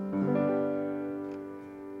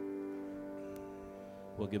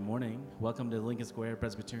Well, good morning. Welcome to Lincoln Square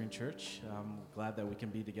Presbyterian Church. I'm glad that we can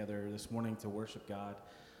be together this morning to worship God.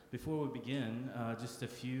 Before we begin, just a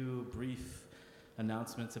few brief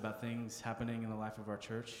announcements about things happening in the life of our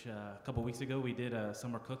church. A couple weeks ago, we did a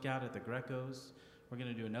summer cookout at the Greco's. We're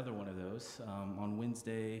going to do another one of those on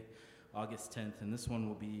Wednesday, August 10th, and this one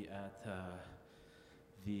will be at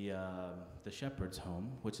the Shepherd's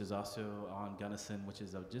Home, which is also on Gunnison, which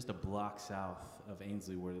is just a block south of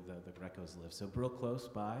Ainsley where the Greco's live. So real close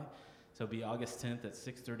by. So it'll be August 10th at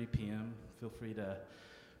 6:30 p.m. Feel free to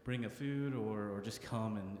bring a food or just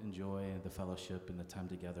come and enjoy the fellowship and the time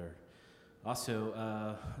together.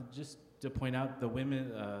 Also, just to point out the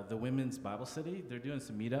women's Bible study, they're doing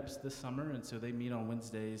some meetups this summer, and so they meet on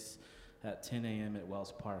Wednesdays at 10 a.m. at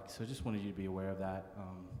Wells Park. So just wanted you to be aware of that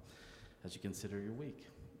as you consider your week.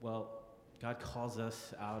 Well, God calls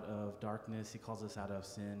us out of darkness. He calls us out of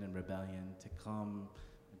sin and rebellion to come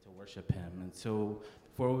and to worship him. And so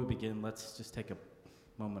before we begin, let's just take a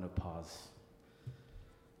moment of pause.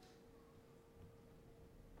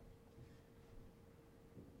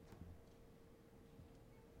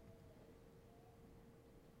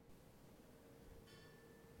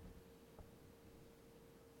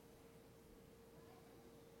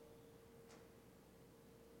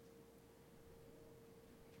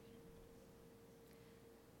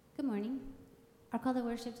 Good morning. Our call to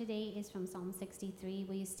worship today is from Psalm 63.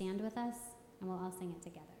 Will you stand with us and we'll all sing it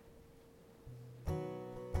together?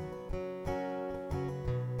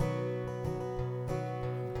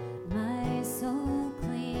 My soul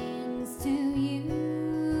clings to you,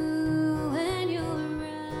 and your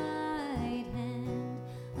right hand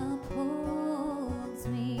upholds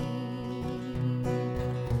me.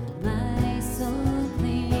 My soul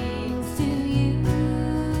clings to you,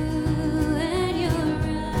 and your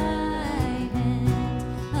right hand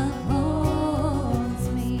upholds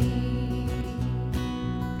me.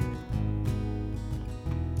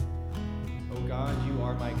 O God, you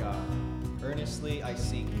are my God. Earnestly I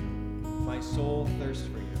seek you. My soul thirsts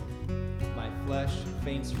for you. My flesh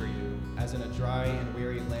faints for you, as in a dry and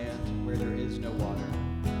weary land where there is no water.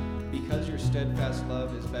 Because your steadfast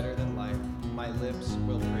love is better than life, my lips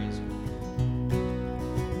will praise you.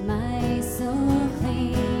 My soul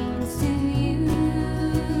clings to you,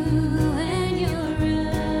 and your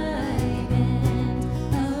right hand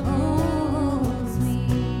upholds me.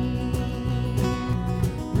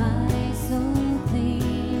 My soul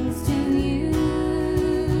clings to you,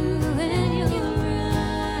 and your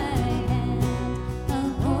right hand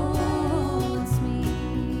upholds me.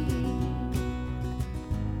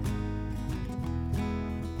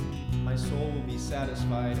 My soul will be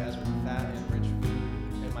satisfied as with fat and rich food,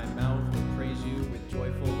 and my mouth will praise you with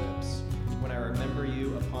joyful lips, when I remember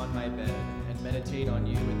you upon my bed and meditate on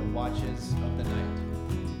you in the watches of the night.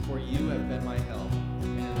 For you have been my help,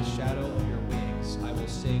 and in the shadow of your wings I will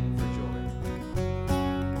sing for joy.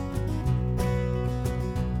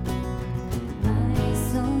 My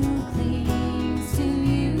soul clings to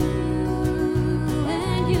you,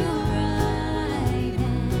 and your right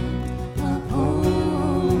hand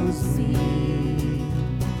upholds me.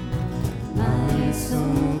 My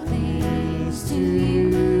soul clings to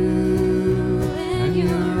you, and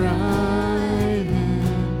your right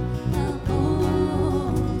hand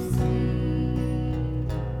upholds me.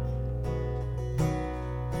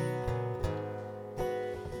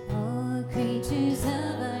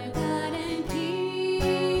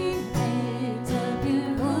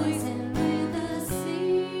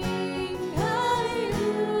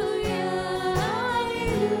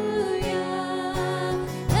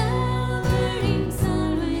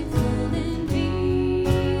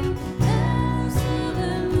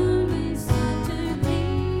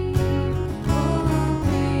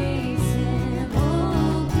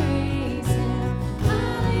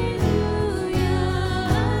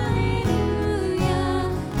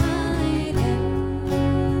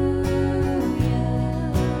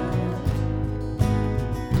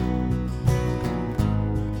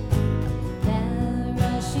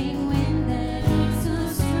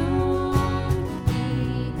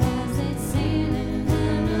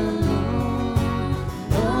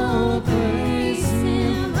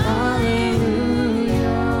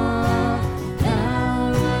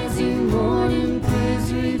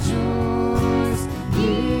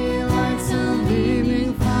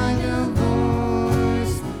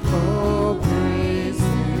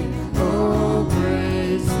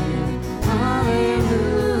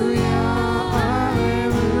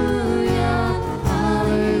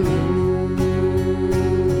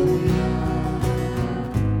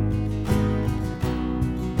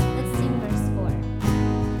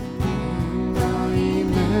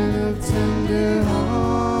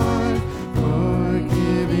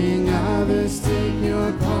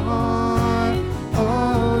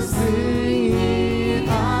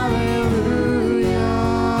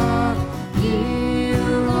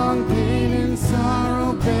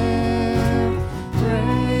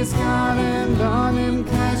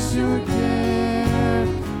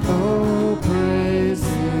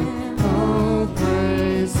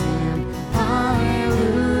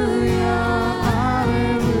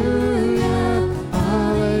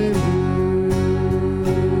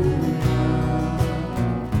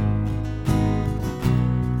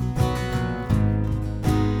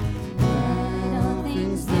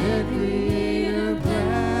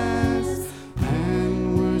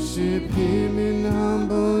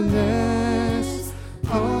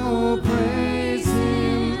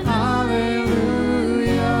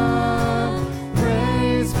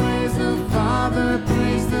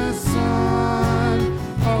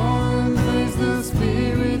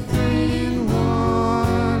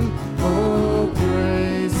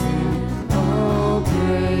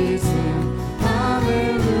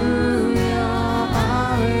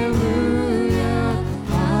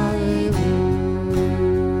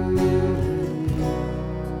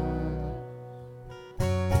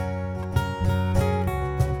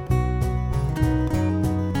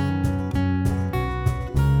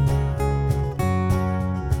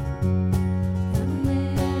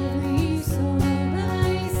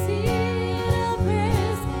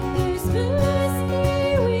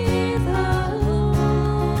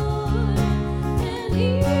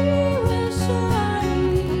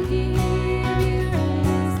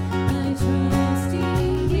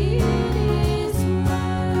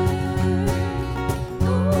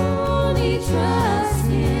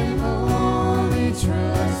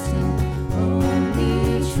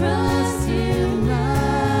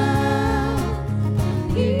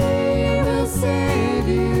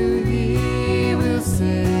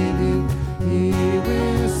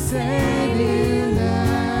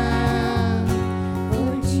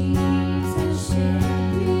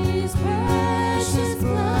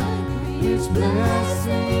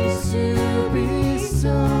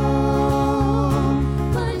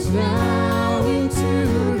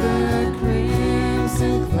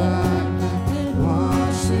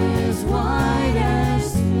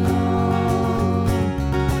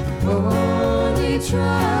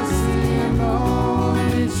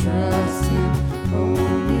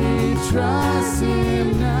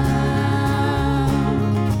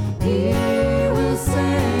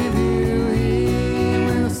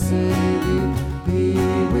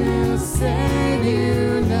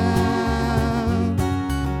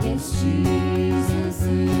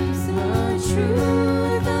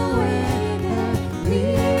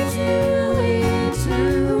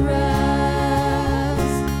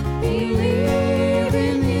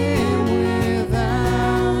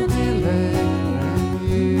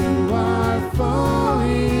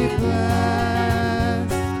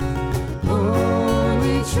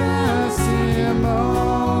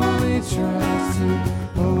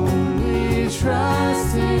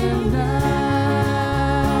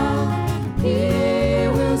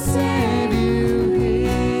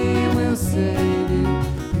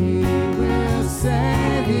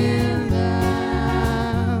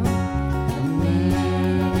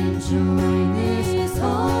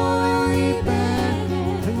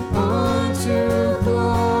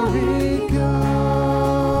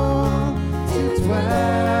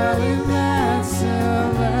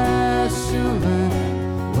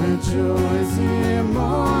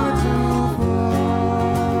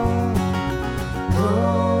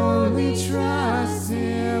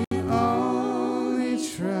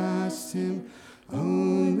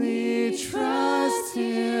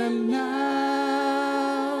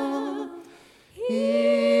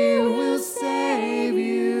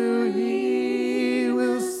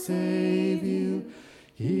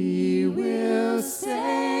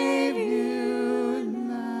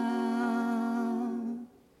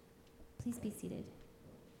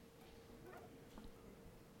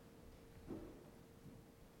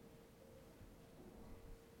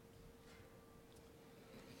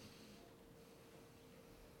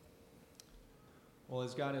 Well,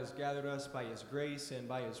 as God has gathered us by his grace and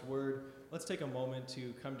by his word, let's take a moment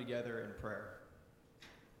to come together in prayer.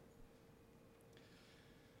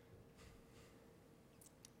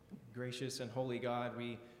 Gracious and holy God,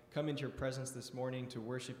 we come into your presence this morning to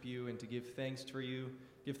worship you and to give thanks to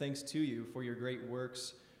you for your great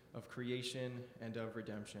works of creation and of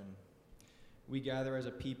redemption. We gather as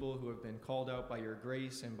a people who have been called out by your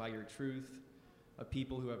grace and by your truth, a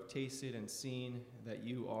people who have tasted and seen that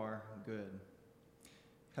you are good.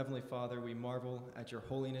 Heavenly Father, we marvel at your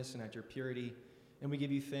holiness and at your purity, and we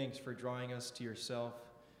give you thanks for drawing us to yourself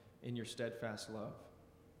in your steadfast love.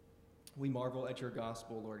 We marvel at your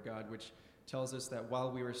gospel, Lord God, which tells us that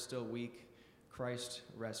while we were still weak, Christ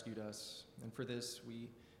rescued us. And for this,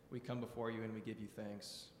 we come before you and we give you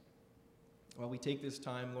thanks. While we take this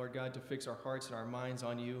time, Lord God, to fix our hearts and our minds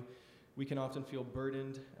on you, we can often feel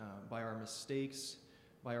burdened by our mistakes,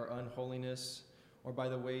 by our unholiness, or by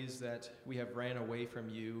the ways that we have ran away from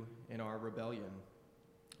you in our rebellion.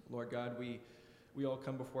 Lord God, we all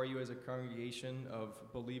come before you as a congregation of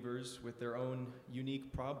believers with their own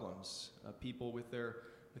unique problems, people with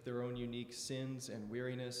their own unique sins and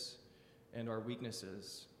weariness and our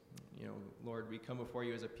weaknesses. Lord, we come before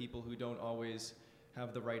you as a people who don't always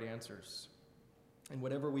have the right answers. And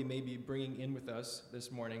whatever we may be bringing in with us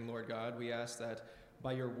this morning, Lord God, we ask that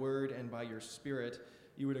by your word and by your spirit,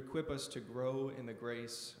 you would equip us to grow in the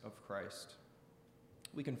grace of Christ.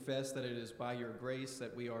 We confess that it is by your grace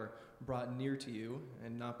that we are brought near to you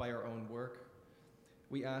and not by our own work.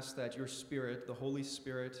 We ask that your Spirit, the Holy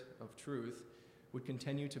Spirit of truth, would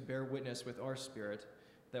continue to bear witness with our spirit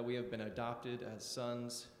that we have been adopted as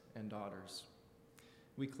sons and daughters.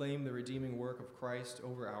 We claim the redeeming work of Christ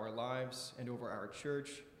over our lives and over our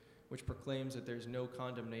church, which proclaims that there's no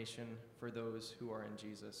condemnation for those who are in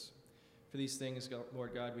Jesus. For these things,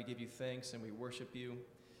 Lord God, we give you thanks and we worship you.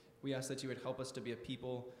 We ask that you would help us to be a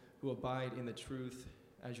people who abide in the truth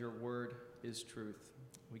as your word is truth.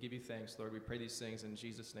 We give you thanks, Lord. We pray these things in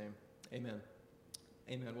Jesus' name. Amen.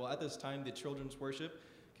 Amen. Well, at this time, the children's worship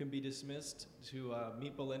can be dismissed to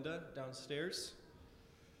meet Belinda downstairs.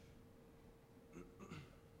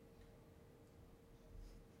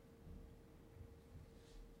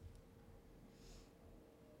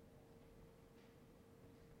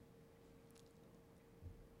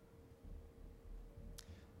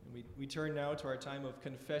 We turn now to our time of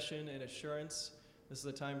confession and assurance. This is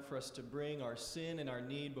a time for us to bring our sin and our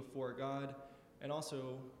need before God, and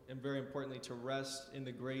also, and very importantly, to rest in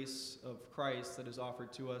the grace of Christ that is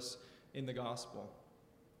offered to us in the gospel.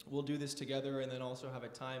 We'll do this together and then also have a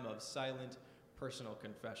time of silent personal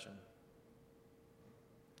confession.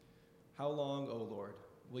 How long, O Lord,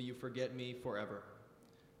 will you forget me forever?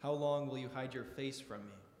 How long will you hide your face from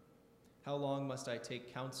me? How long must I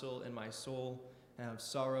take counsel in my soul and have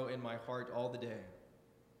sorrow in my heart all the day?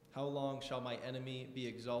 How long shall my enemy be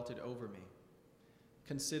exalted over me?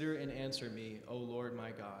 Consider and answer me, O Lord my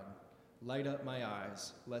God. Light up my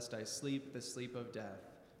eyes, lest I sleep the sleep of death,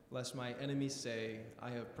 lest my enemies say, I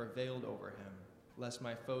have prevailed over him, lest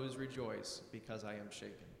my foes rejoice because I am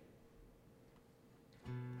shaken.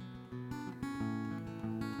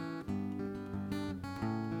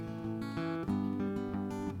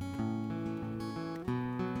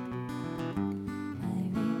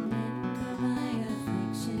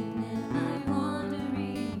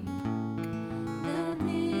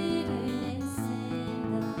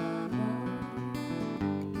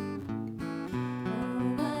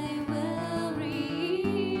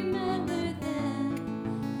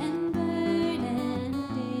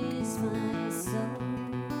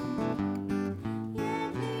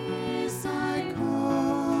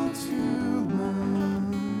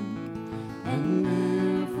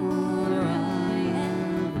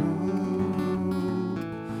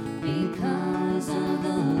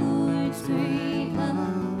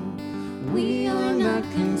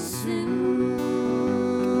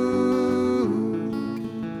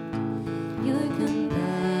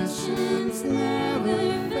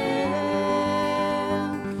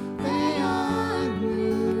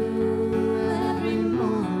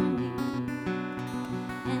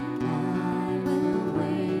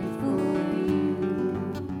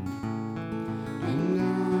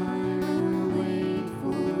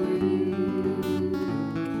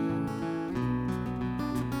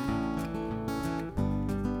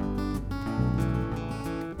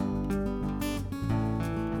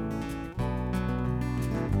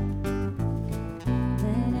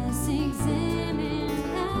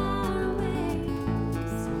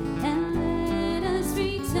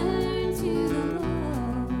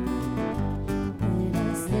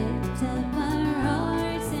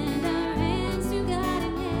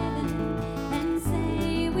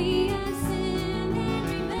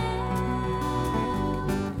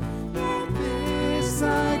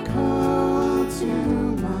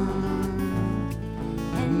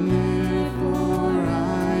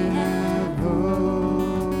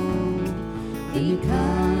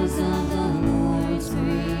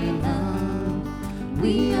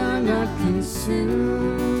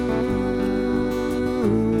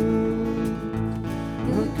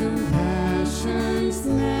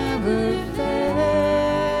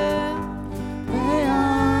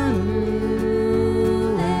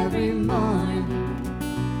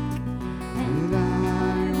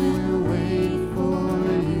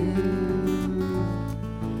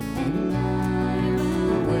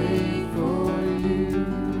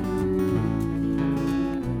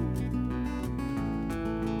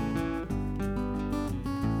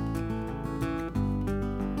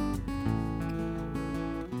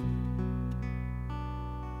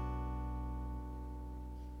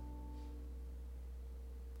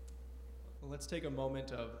 Let's take a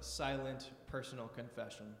moment of silent personal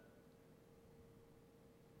confession.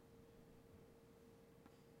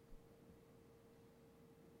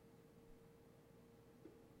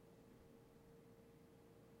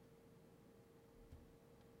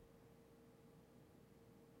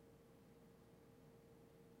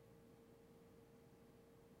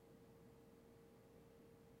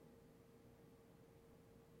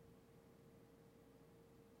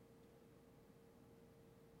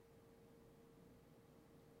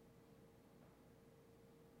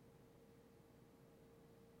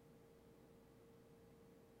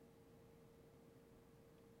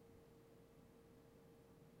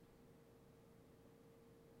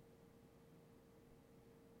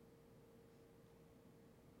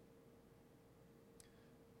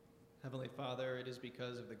 Heavenly Father, it is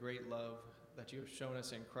because of the great love that you have shown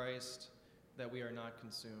us in Christ that we are not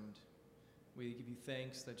consumed. We give you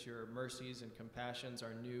thanks that your mercies and compassions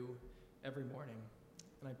are new every morning.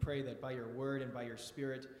 And I pray that by your word and by your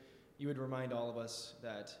Spirit, you would remind all of us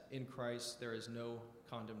that in Christ there is no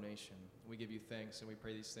condemnation. We give you thanks and we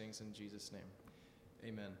pray these things in Jesus' name.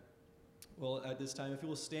 Amen. Well, at this time, if you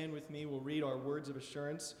will stand with me, we'll read our words of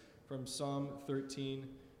assurance from Psalm 13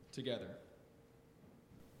 together.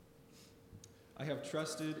 I have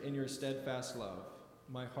trusted in your steadfast love.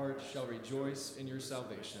 My heart shall rejoice in your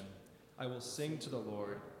salvation. I will sing to the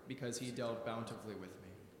Lord because he dealt bountifully with me.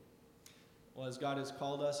 Well, as God has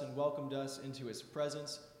called us and welcomed us into his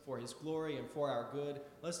presence for his glory and for our good,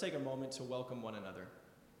 let's take a moment to welcome one another.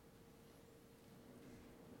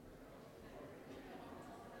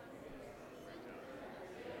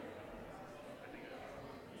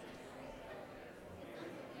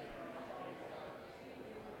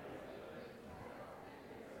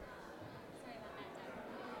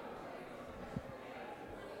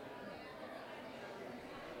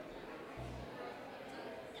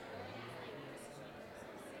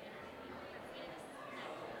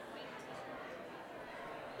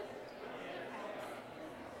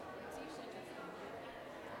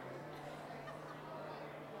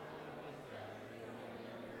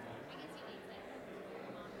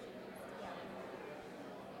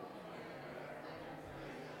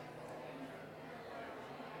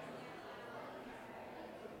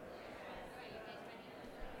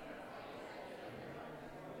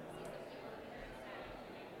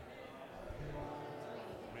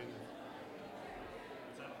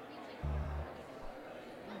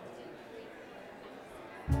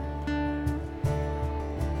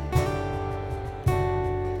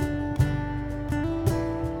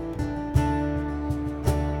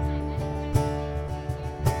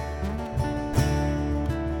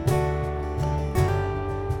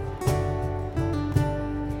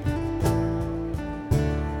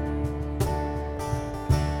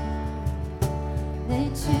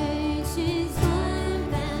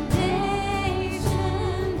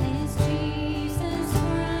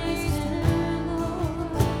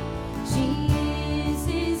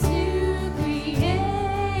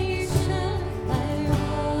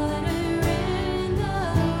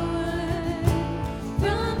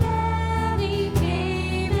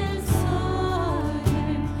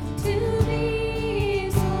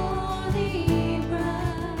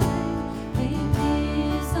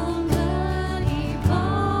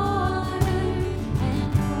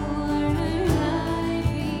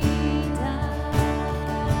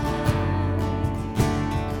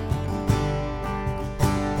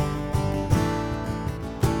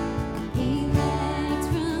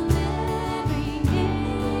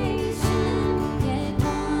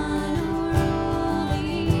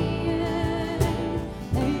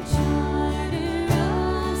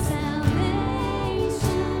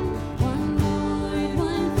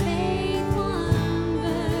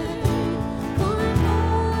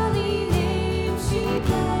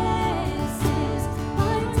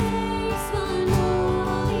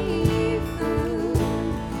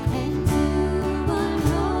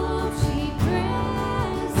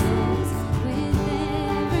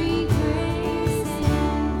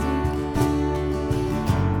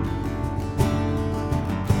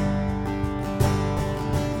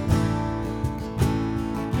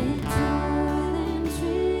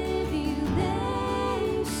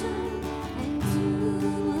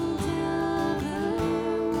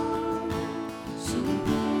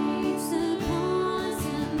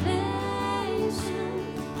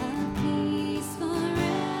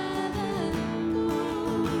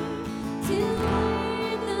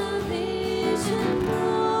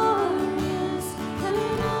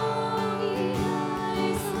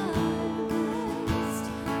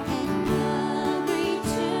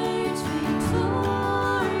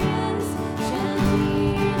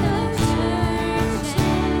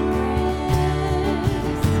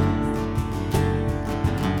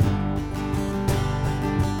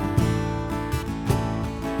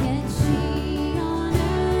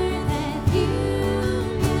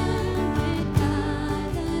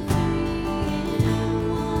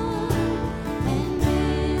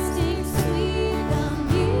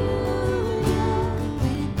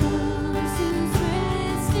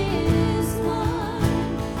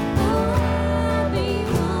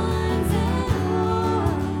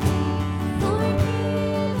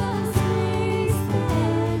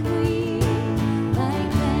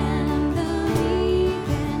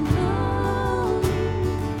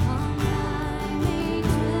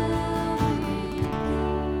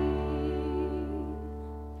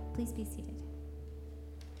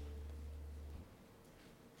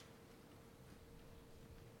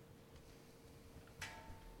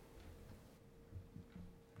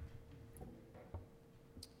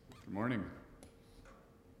 Good morning.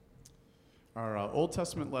 Our Old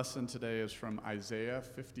Testament lesson today is from Isaiah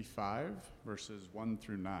 55, verses 1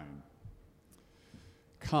 through 9.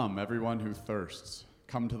 Come, everyone who thirsts,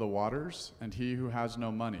 come to the waters, and he who has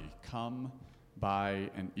no money, come, buy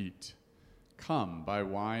and eat. Come, buy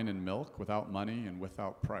wine and milk without money and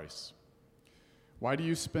without price. Why do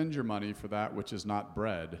you spend your money for that which is not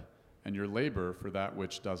bread, and your labor for that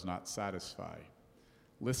which does not satisfy?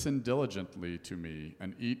 Listen diligently to me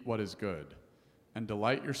and eat what is good, and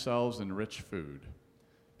delight yourselves in rich food.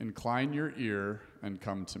 Incline your ear and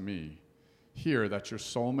come to me. Hear that your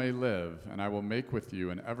soul may live, and I will make with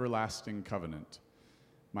you an everlasting covenant.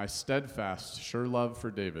 My steadfast, sure love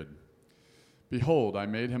for David. Behold, I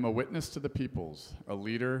made him a witness to the peoples, a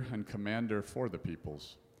leader and commander for the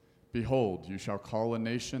peoples. Behold, you shall call a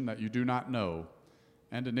nation that you do not know,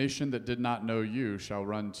 and a nation that did not know you shall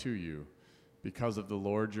run to you, because of the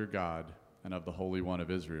Lord your God and of the Holy One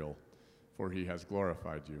of Israel, for he has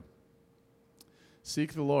glorified you.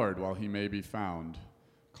 Seek the Lord while he may be found.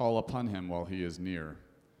 Call upon him while he is near.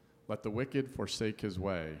 Let the wicked forsake his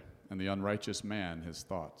way, and the unrighteous man his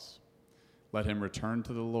thoughts. Let him return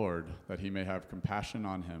to the Lord, that he may have compassion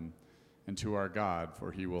on him, and to our God,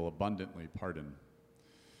 for he will abundantly pardon.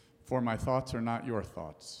 For my thoughts are not your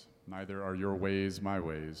thoughts, neither are your ways my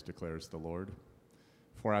ways, declares the Lord.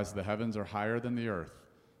 For as the heavens are higher than the earth,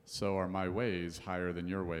 so are my ways higher than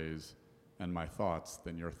your ways, and my thoughts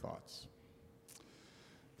than your thoughts.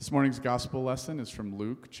 This morning's gospel lesson is from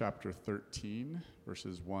Luke chapter 13,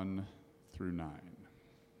 verses 1 through 9.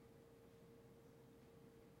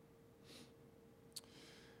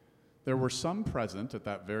 There were some present at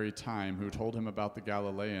that very time who told him about the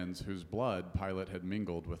Galileans whose blood Pilate had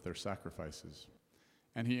mingled with their sacrifices.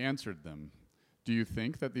 And he answered them, Do you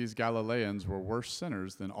think that these Galileans were worse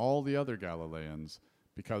sinners than all the other Galileans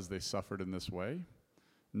because they suffered in this way?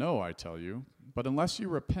 No, I tell you, but unless you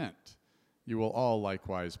repent, you will all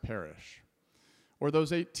likewise perish. Or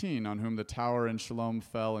those 18 on whom the tower in Siloam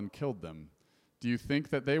fell and killed them, do you think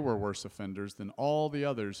that they were worse offenders than all the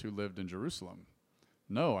others who lived in Jerusalem?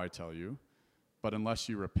 No, I tell you, but unless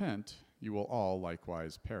you repent, you will all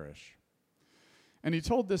likewise perish. And he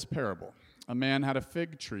told this parable. A man had a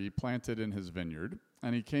fig tree planted in his vineyard,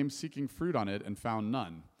 and he came seeking fruit on it and found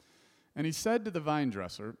none. And he said to the vine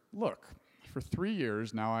dresser, Look, for 3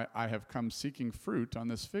 years now I have come seeking fruit on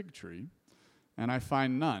this fig tree, and I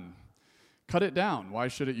find none. Cut it down. Why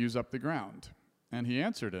should it use up the ground? And he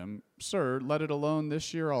answered him, Sir, let it alone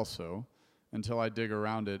this year also, until I dig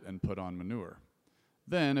around it and put on manure.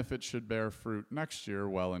 Then, if it should bear fruit next year,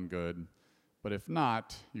 well and good. But if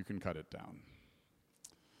not, you can cut it down.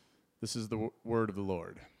 This is the word of the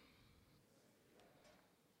Lord.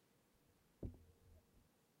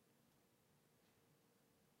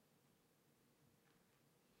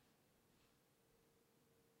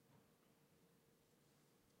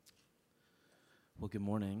 Well, good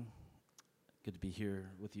morning. Good to be here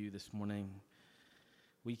with you this morning.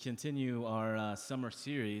 We continue our summer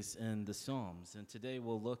series in the Psalms, and today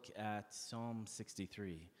we'll look at Psalm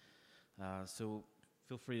 63. So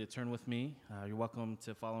feel free to turn with me. You're welcome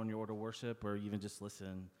to follow in your order of worship or even just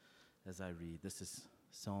listen as I read. This is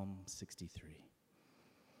Psalm 63.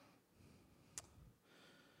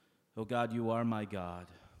 O God, you are my God.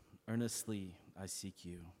 Earnestly I seek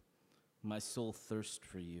you. My soul thirsts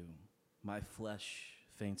for you. My flesh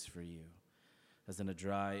faints for you, as in a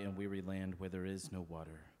dry and weary land where there is no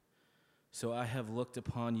water. So I have looked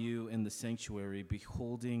upon you in the sanctuary,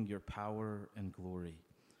 beholding your power and glory.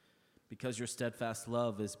 Because your steadfast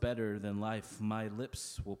love is better than life, my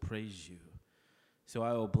lips will praise you. So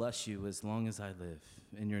I will bless you as long as I live.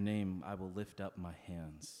 In your name I will lift up my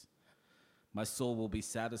hands. My soul will be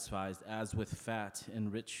satisfied as with fat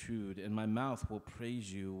and rich food, and my mouth will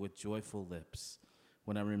praise you with joyful lips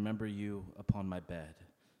when I remember you upon my bed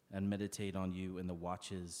and meditate on you in the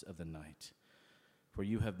watches of the night. For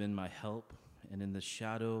you have been my help, and in the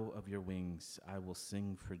shadow of your wings I will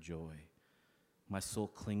sing for joy. My soul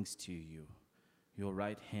clings to you. Your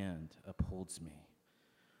right hand upholds me.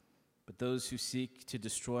 But those who seek to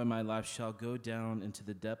destroy my life shall go down into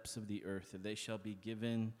the depths of the earth, and they shall be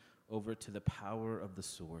given over to the power of the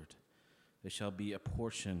sword. They shall be a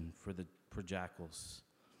portion for jackals.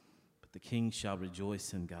 But the king shall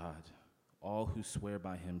rejoice in God. All who swear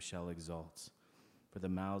by him shall exalt, for the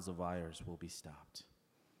mouths of liars will be stopped.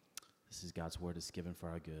 This is God's word. It's given for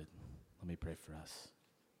our good. Let me pray for us.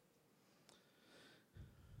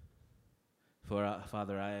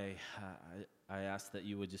 Father, I ask that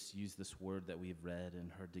you would just use this word that we've read and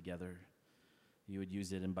heard together. You would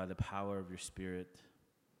use it, and by the power of your Spirit,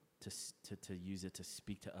 to use it to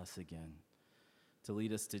speak to us again. to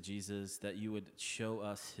lead us to Jesus, that you would show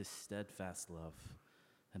us his steadfast love,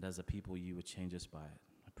 and as a people, you would change us by it.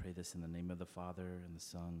 I pray this in the name of the Father, and the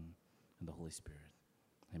Son, and the Holy Spirit.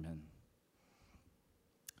 Amen.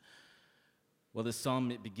 Well, this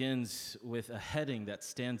psalm, it begins with a heading that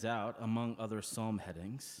stands out among other psalm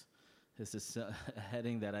headings. This is a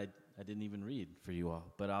heading that I didn't even read for you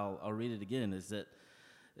all, but I'll read it again. Is that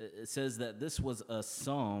it says that this was a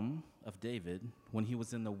psalm of David when he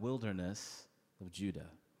was in the wilderness of Judah.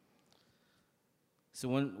 So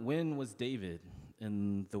when was David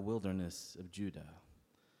in the wilderness of Judah?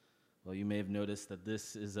 Well, you may have noticed that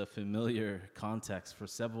this is a familiar context for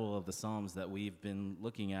several of the Psalms that we've been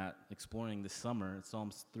looking at, exploring this summer.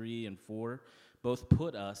 Psalms 3 and 4 both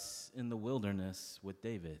put us in the wilderness with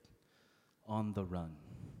David, on the run.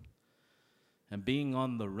 And being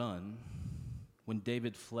on the run, when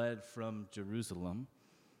David fled from Jerusalem,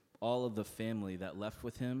 all of the family that left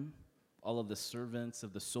with him, all of the servants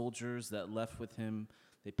of the soldiers that left with him,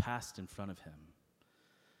 they passed in front of him.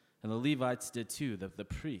 And the Levites did too, the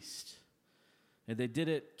priest. And they did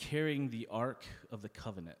it carrying the Ark of the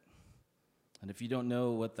Covenant. And if you don't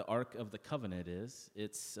know what the Ark of the Covenant is,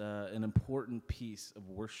 it's an important piece of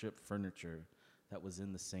worship furniture that was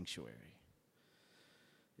in the sanctuary.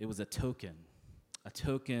 It was a token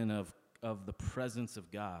of the presence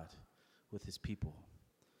of God with his people.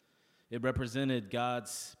 It represented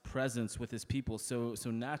God's presence with his people. So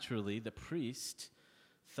naturally, the priest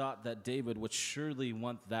thought that David would surely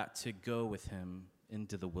want that to go with him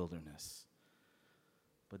into the wilderness.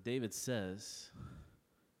 But David says,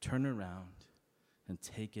 turn around and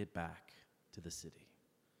take it back to the city.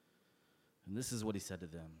 And this is what he said to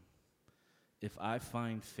them. If I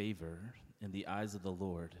find favor in the eyes of the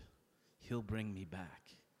Lord, he'll bring me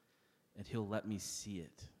back, and he'll let me see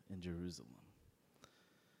it in Jerusalem.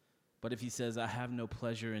 But if he says, I have no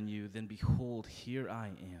pleasure in you, then behold, here I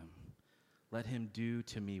am. Let him do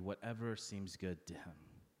to me whatever seems good to him.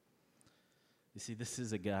 You see, this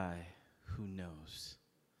is a guy who knows.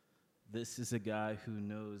 This is a guy who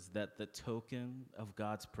knows that the token of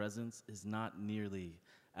God's presence is not nearly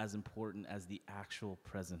as important as the actual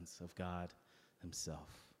presence of God himself.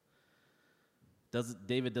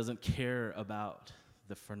 David doesn't care about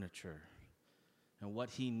the furniture. And what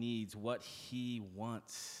he needs, what he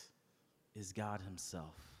wants, is God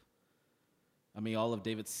himself. I mean, all of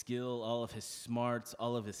David's skill, all of his smarts,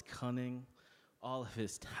 all of his cunning, all of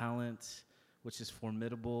his talent, which is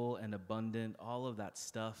formidable and abundant, all of that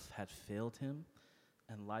stuff had failed him,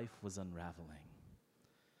 and life was unraveling.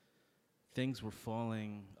 Things were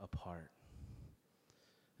falling apart.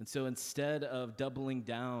 And so instead of doubling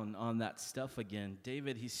down on that stuff again,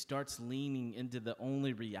 David, he starts leaning into the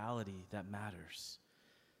only reality that matters.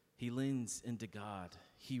 He leans into God.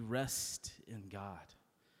 He rests in God.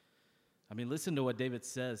 I mean, listen to what David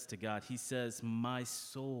says to God. He says, my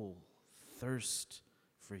soul thirsts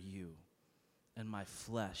for you, and my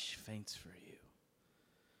flesh faints for you.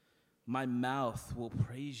 My mouth will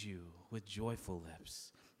praise you with joyful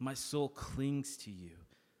lips. My soul clings to you.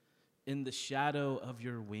 In the shadow of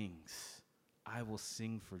your wings, I will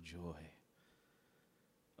sing for joy.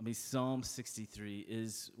 I mean, Psalm 63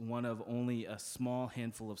 is one of only a small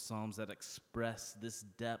handful of psalms that express this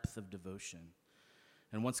depth of devotion.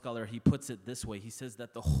 And one scholar, he puts it this way. He says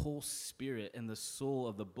that the whole spirit and the soul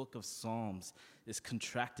of the book of Psalms is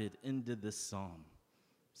contracted into this psalm,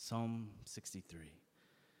 Psalm 63.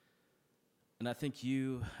 And I think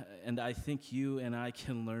you and I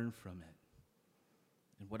can learn from it.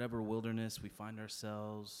 In whatever wilderness we find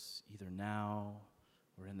ourselves, either now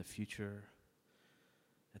or in the future,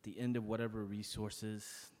 at the end of whatever resources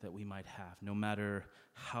that we might have, no matter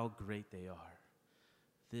how great they are,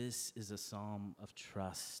 this is a psalm of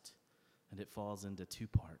trust, and it falls into two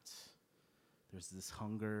parts. There's this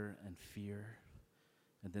hunger and fear,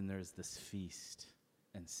 and then there's this feast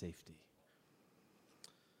and safety.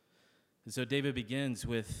 And so David begins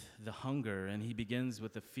with the hunger, and he begins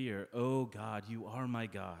with the fear. Oh God, you are my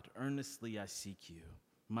God. Earnestly I seek you.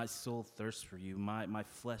 My soul thirsts for you. My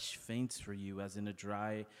flesh faints for you, as in a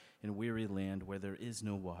dry and weary land where there is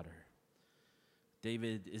no water.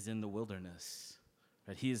 David is in the wilderness.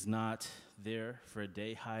 Right? He is not there for a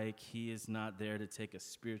day hike. He is not there to take a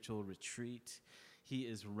spiritual retreat. He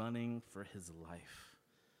is running for his life.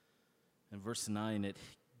 In verse 9, it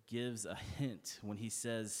gives a hint when he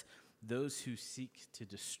says, those who seek to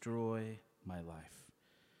destroy my life.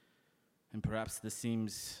 And perhaps this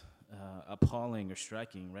seems appalling or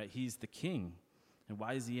striking, right? He's the king. And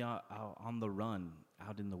why is he out on the run,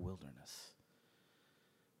 out in the wilderness?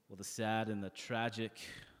 Well, the sad and the tragic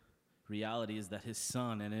reality is that his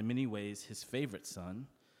son, and in many ways his favorite son,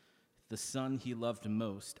 the son he loved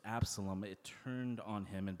most, Absalom, it turned on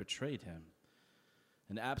him and betrayed him.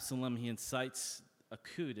 And Absalom, he incites a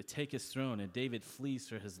coup to take his throne, and David flees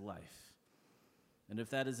for his life. And if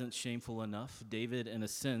that isn't shameful enough, David, in a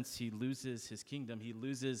sense, he loses his kingdom, he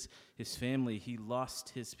loses his family, he lost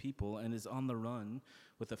his people, and is on the run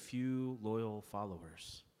with a few loyal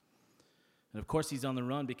followers. And of course, he's on the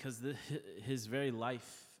run because his very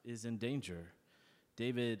life is in danger.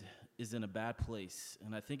 David is in a bad place,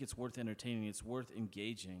 and I think it's worth entertaining, it's worth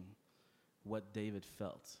engaging what David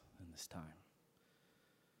felt in this time.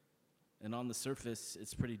 And on the surface,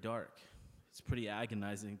 it's pretty dark. It's pretty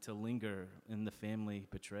agonizing to linger in the family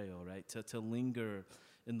betrayal, right? To linger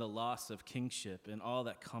in the loss of kingship and all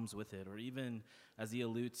that comes with it, or even, as he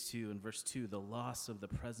alludes to in verse 2, the loss of the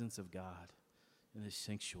presence of God in his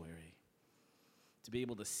sanctuary. To be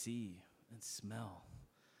able to see and smell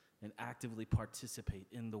and actively participate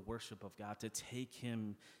in the worship of God, to take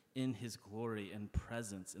him in his glory and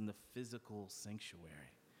presence in the physical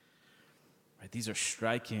sanctuary. Right? These are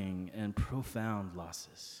striking and profound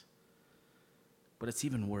losses. But it's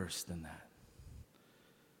even worse than that.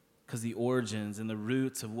 Because the origins and the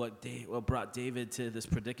roots of what brought David to this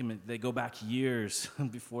predicament, they go back years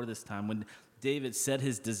before this time, when David set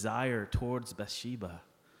his desire towards Bathsheba.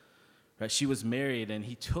 Right? She was married, and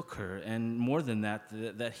he took her, and more than that,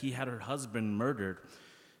 that he had her husband murdered,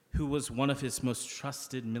 who was one of his most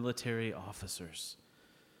trusted military officers.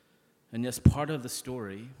 And yes, part of the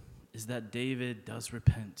story is that David does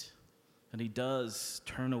repent, and he does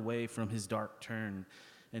turn away from his dark turn,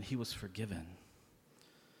 and he was forgiven.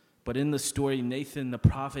 But in the story, Nathan, the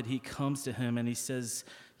prophet, he comes to him and he says,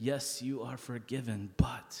 yes, you are forgiven,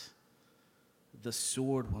 but the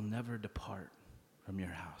sword will never depart from your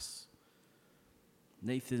house.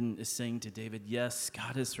 Nathan is saying to David, yes,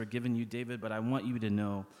 God has forgiven you, David, but I want you to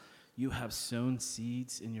know you have sown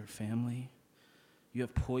seeds in your family. You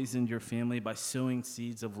have poisoned your family by sowing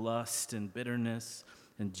seeds of lust and bitterness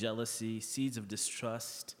and jealousy, seeds of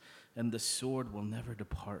distrust, and the sword will never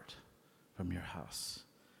depart from your house.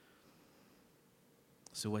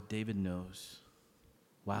 So what David knows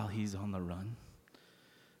while he's on the run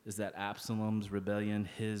is that Absalom's rebellion,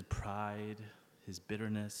 his pride, his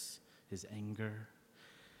bitterness, his anger,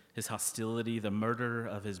 his hostility, the murder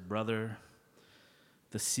of his brother,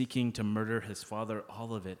 the seeking to murder his father,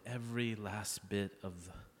 all of it, every last bit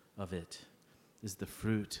of it is the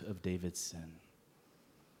fruit of David's sin.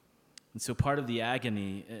 And so part of the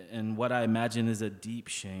agony, and what I imagine is a deep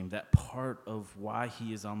shame, that part of why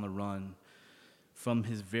he is on the run from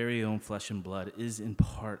his very own flesh and blood is in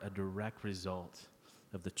part a direct result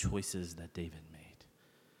of the choices that David made.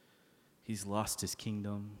 He's lost his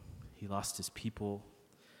kingdom, he lost his people,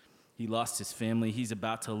 he lost his family, he's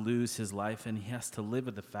about to lose his life, and he has to live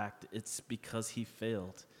with the fact it's because he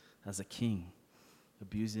failed as a king,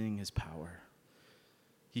 abusing his power.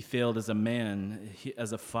 He failed as a man,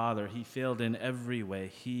 as a father. He failed in every way.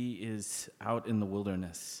 He is out in the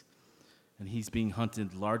wilderness, and he's being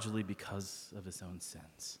hunted largely because of his own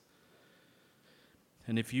sins.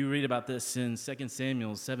 And if you read about this in 2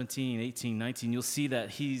 Samuel 17, 18, 19, you'll see that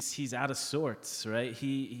he's out of sorts, right?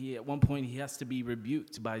 He at one point, he has to be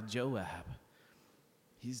rebuked by Joab.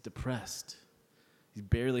 He's depressed. He's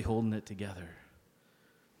barely holding it together.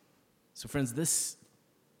 So friends, this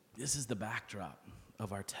is the backdrop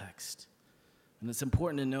of our text. And it's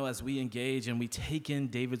important to know as we engage and we take in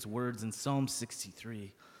David's words in Psalm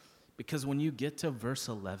 63, because when you get to verse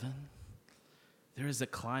 11, there is a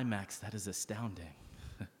climax that is astounding.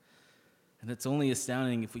 And it's only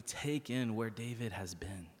astounding if we take in where David has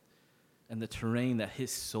been and the terrain that his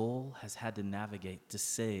soul has had to navigate to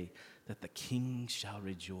say that the king shall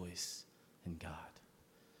rejoice in God.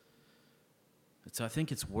 And so I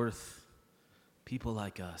think it's worth people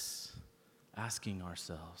like us asking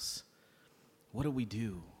ourselves, what do we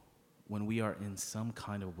do when we are in some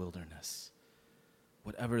kind of wilderness,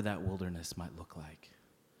 whatever that wilderness might look like?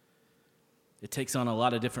 It takes on a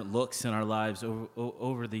lot of different looks in our lives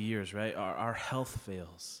over the years, right? Our health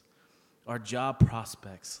fails. Our job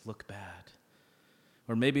prospects look bad.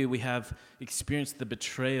 Or maybe we have experienced the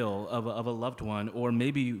betrayal of a loved one, or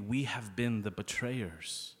maybe we have been the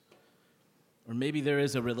betrayers. Or maybe there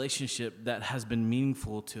is a relationship that has been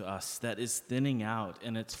meaningful to us that is thinning out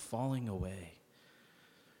and it's falling away.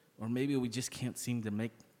 Or maybe we just can't seem to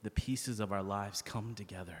make the pieces of our lives come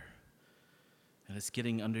together. And it's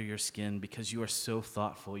getting under your skin because you are so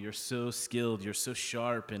thoughtful, you're so skilled, you're so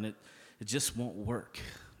sharp, and it just won't work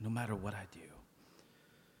no matter what I do.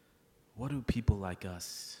 What do people like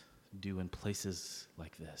us do in places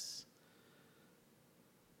like this?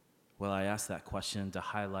 Well, I asked that question to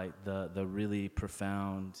highlight the really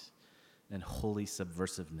profound and holy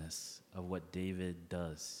subversiveness of what David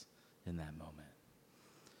does in that moment.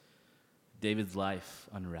 David's life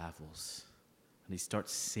unravels, and he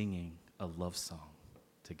starts singing a love song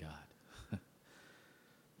to God.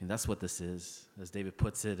 And that's what this is. As David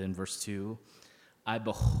puts it in verse 2, I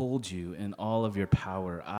behold you in all of your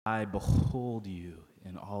power. I behold you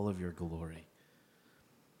in all of your glory.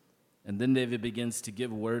 And then David begins to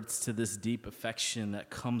give words to this deep affection that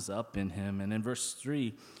comes up in him. And in verse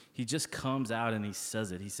 3, he just comes out and he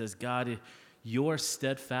says it. He says, God, your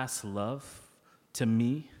steadfast love to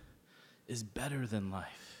me is better than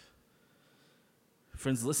life.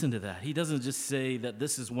 Friends, listen to that. He doesn't just say that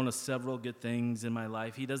this is one of several good things in my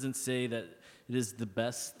life. He doesn't say that it is the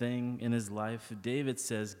best thing in his life. David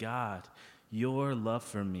says, God, your love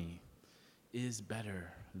for me is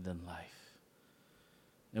better than life.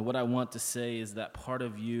 And what I want to say is that part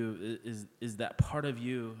of you is that part of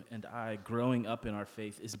you and I growing up in our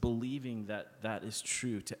faith is believing that that is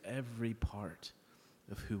true to every part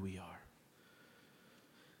of who we are.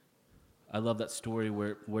 I love that story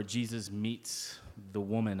where Jesus meets the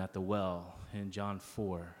woman at the well in John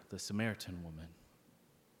 4, the Samaritan woman.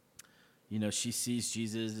 You know, she sees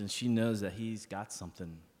Jesus and she knows that he's got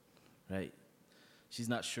something, right? She's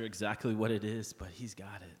not sure exactly what it is, but he's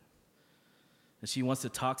got it. And she wants to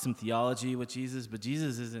talk some theology with Jesus, but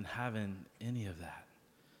Jesus isn't having any of that.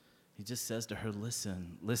 He just says to her,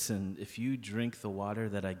 listen, if you drink the water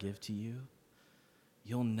that I give to you,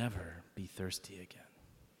 you'll never be thirsty again.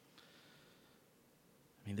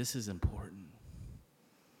 I mean, this is important.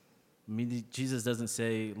 I mean, Jesus doesn't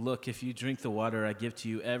say, look, if you drink the water I give to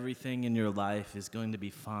you, everything in your life is going to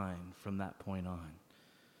be fine from that point on.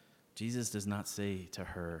 Jesus does not say to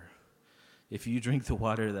her, if you drink the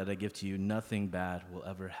water that I give to you, nothing bad will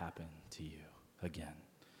ever happen to you again.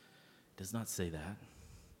 He does not say that.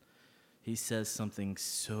 He says something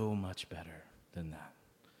so much better than that.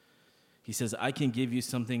 He says, I can give you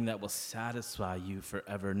something that will satisfy you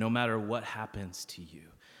forever, no matter what happens to you,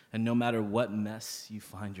 and no matter what mess you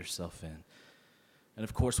find yourself in. And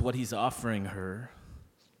of course, what he's offering her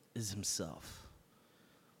is himself.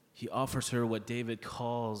 He offers her what David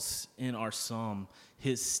calls in our psalm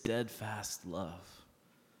his steadfast love.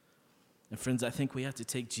 And friends, I think we have to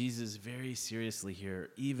take Jesus very seriously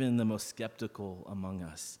here, even the most skeptical among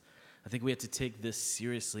us. I think we have to take this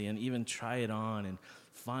seriously and even try it on and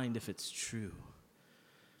find if it's true.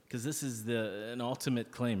 Because this is an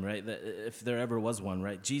ultimate claim, right? That if there ever was one,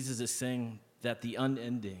 right? Jesus is saying that the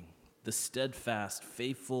unending, the steadfast,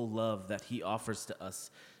 faithful love that he offers to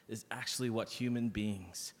us is actually what human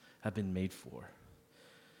beings have been made for.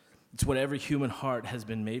 It's what every human heart has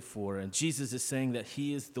been made for. And Jesus is saying that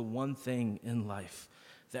he is the one thing in life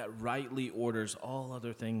that rightly orders all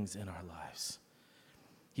other things in our lives.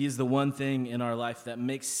 He is the one thing in our life that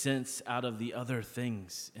makes sense out of the other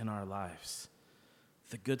things in our lives.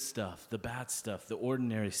 The good stuff, the bad stuff, the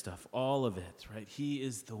ordinary stuff, all of it, right? He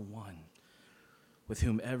is the one with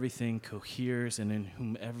whom everything coheres and in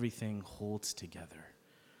whom everything holds together.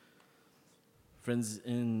 Friends,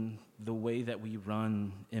 in the way that we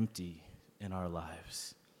run empty in our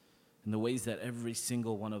lives, in the ways that every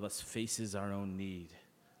single one of us faces our own need,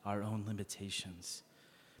 our own limitations,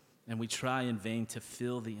 and we try in vain to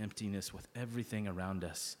fill the emptiness with everything around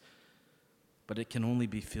us, but it can only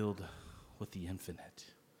be filled with the infinite.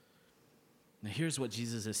 Now here's what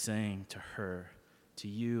Jesus is saying to her, to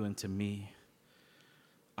you, and to me.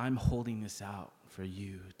 I'm holding this out for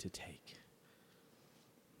you to take.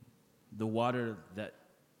 The water that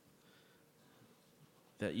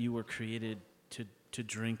you were created to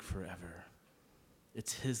drink forever.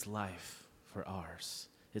 It's his life for ours.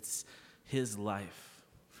 It's his life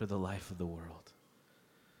for the life of the world.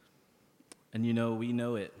 And you know, we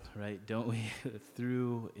know it, right? Don't we?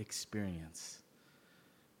 Through experience.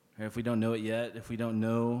 Or if we don't know it yet, if we don't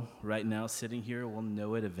know right now sitting here, we'll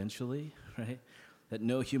know it eventually, right? That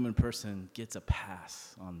no human person gets a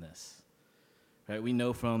pass on this. Right? We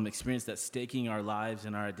know from experience that staking our lives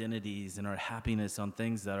and our identities and our happiness on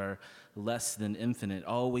things that are less than infinite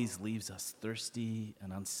always leaves us thirsty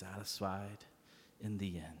and unsatisfied in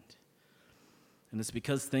the end. And it's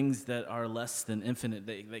because things that are less than infinite,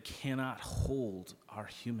 they cannot hold our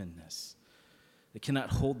humanness. They cannot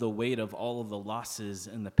hold the weight of all of the losses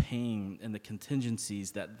and the pain and the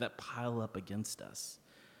contingencies that pile up against us.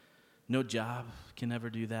 No job can ever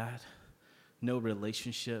do that. No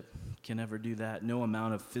relationship can ever do that. No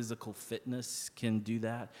amount of physical fitness can do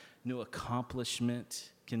that. No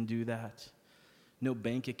accomplishment can do that. No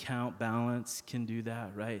bank account balance can do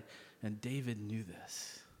that, right? And David knew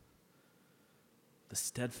this. The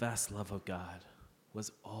steadfast love of God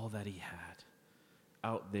was all that he had,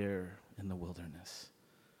 out there in the wilderness.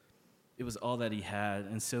 It was all that he had.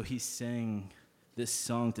 And so he sang this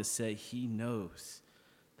song to say he knows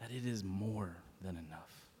that it is more than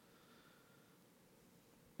enough.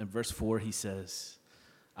 In verse 4, he says,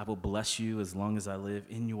 I will bless you as long as I live.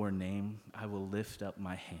 In your name, I will lift up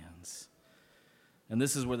my hands. And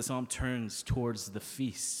this is where the psalm turns towards the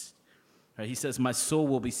feast. Right? He says, my soul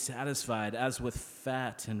will be satisfied as with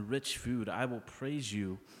fat and rich food. I will praise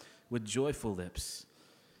you with joyful lips.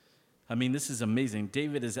 I mean, this is amazing.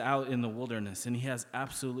 David is out in the wilderness, and he has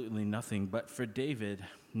absolutely nothing. But for David,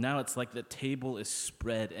 now it's like the table is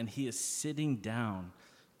spread, and he is sitting down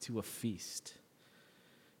to a feast.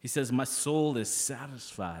 He says, my soul is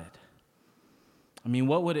satisfied. I mean,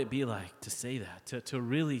 what would it be like to say that, to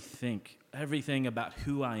really think everything about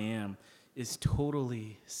who I am is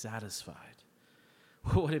totally satisfied?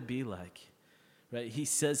 What would it be like? Right? He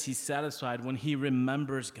says he's satisfied when he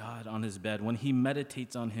remembers God on his bed, when he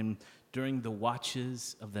meditates on him during the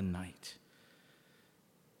watches of the night.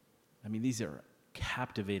 I mean, these are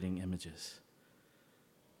captivating images.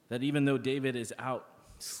 That even though David is out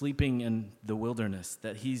sleeping in the wilderness,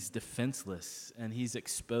 that he's defenseless and he's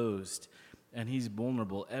exposed and he's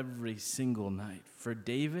vulnerable every single night. For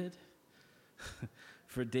David,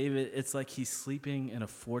 it's like he's sleeping in a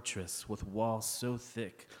fortress with walls so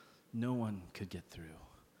thick no one could get through.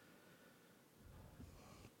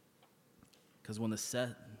 Because when the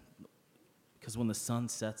sun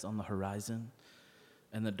sets on the horizon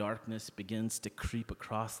and the darkness begins to creep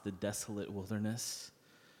across the desolate wilderness,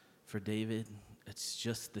 for David, it's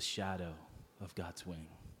just the shadow of God's wing.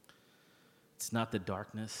 It's not the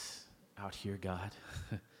darkness out here, God.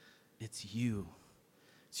 It's you.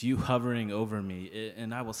 It's you hovering over me,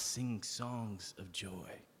 and I will sing songs of joy.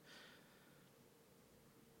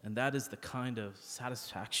 And that is the kind of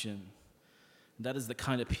satisfaction, that is the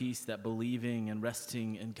kind of peace that believing and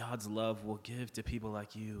resting in God's love will give to people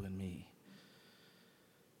like you and me.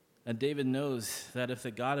 And David knows that if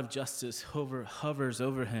the God of justice hovers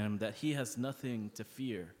over him, that he has nothing to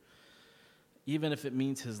fear, even if it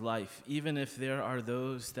means his life, even if there are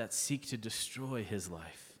those that seek to destroy his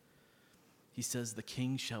life. He says, the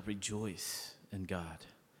king shall rejoice in God,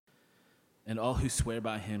 and all who swear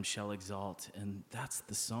by him shall exalt. And that's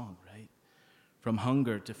the song, right? From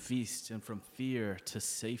hunger to feast, and from fear to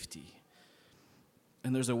safety.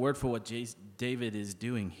 And there's a word for what David is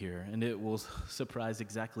doing here, and it will surprise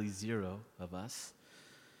exactly 0 of us.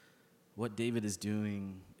 What David is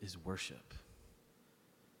doing is worship.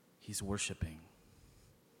 He's worshiping.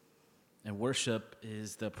 And worship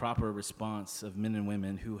is the proper response of men and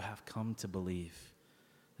women who have come to believe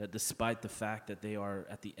that despite the fact that they are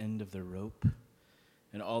at the end of their rope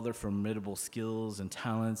and all their formidable skills and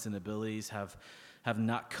talents and abilities have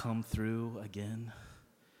not come through again,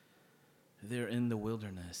 they're in the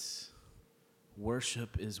wilderness.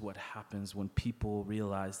 Worship is what happens when people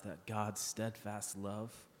realize that God's steadfast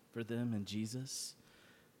love for them in Jesus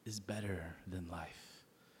is better than life,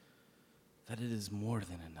 that it is more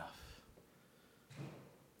than enough.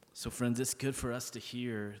 So friends, it's good for us to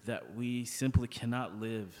hear that we simply cannot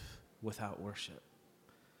live without worship.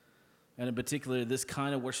 And in particular, this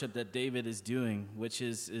kind of worship that David is doing, which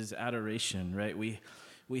is adoration, right? We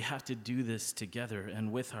have to do this together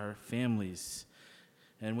and with our families.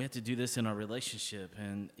 And we have to do this in our relationship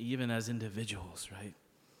and even as individuals, right?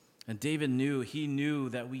 And David knew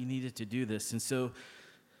that we needed to do this. And so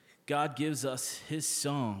God gives us his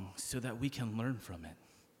song so that we can learn from it.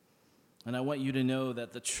 And I want you to know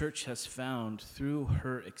that the church has found through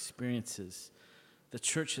her experiences, the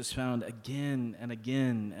church has found again and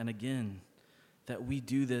again and again that we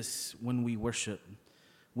do this when we worship.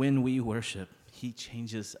 When we worship, he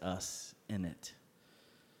changes us in it.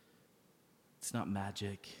 It's not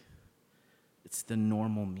magic. It's the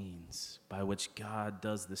normal means by which God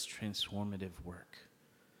does this transformative work.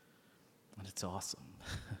 And it's awesome.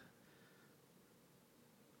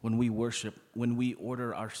 When we worship, when we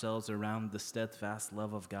order ourselves around the steadfast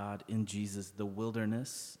love of God in Jesus, the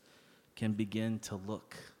wilderness can begin to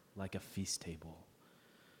look like a feast table.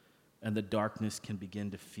 And the darkness can begin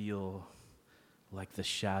to feel like the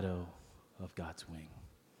shadow of God's wing.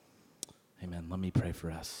 Amen. Let me pray for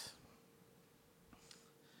us.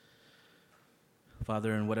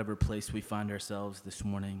 Father, in whatever place we find ourselves this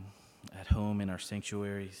morning, at home in our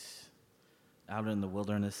sanctuaries, out in the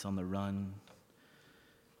wilderness on the run,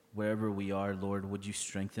 wherever we are, Lord, would you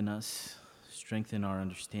strengthen us, strengthen our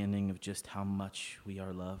understanding of just how much we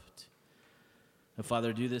are loved. And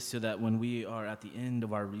Father, do this so that when we are at the end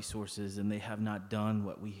of our resources and they have not done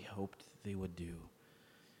what we hoped they would do,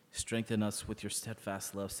 strengthen us with your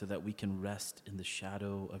steadfast love so that we can rest in the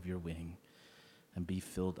shadow of your wing. and be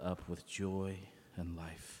filled up with joy and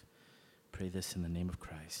life. Pray this in the name of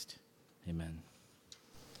Christ. Amen.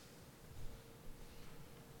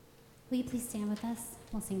 Will you please stand with us?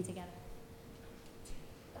 We'll sing together.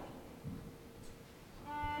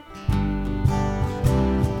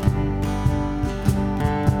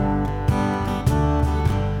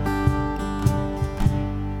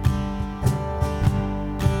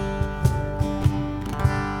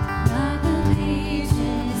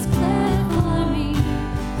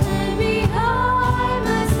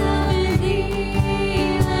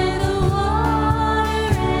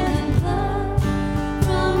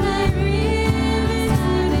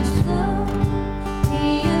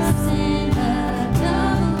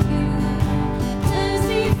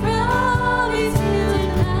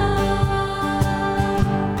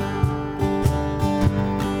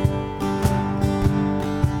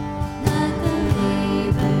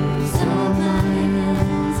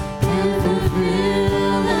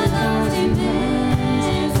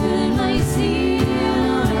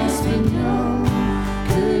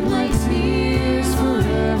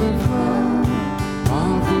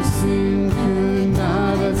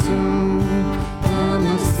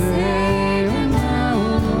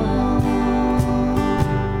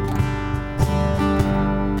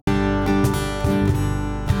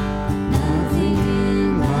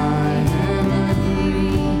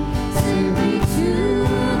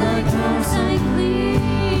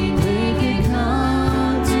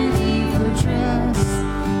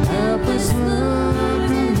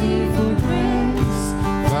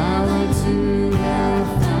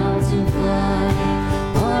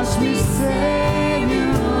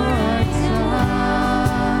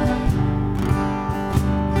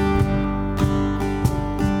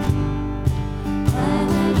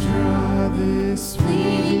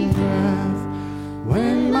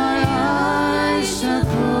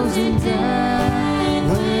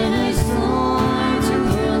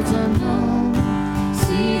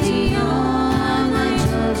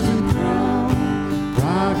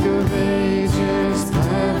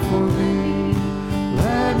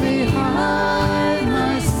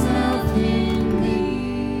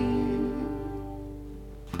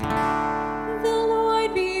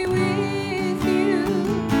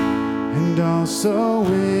 Also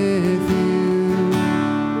with you,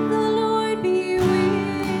 the Lord be with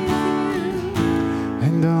you,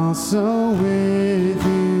 and also with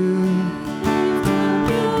you.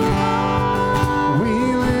 We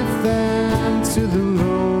lift them to the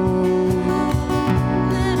Lord.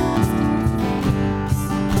 Let us give thanks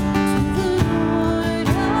to the Lord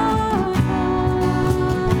our God.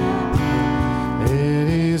 It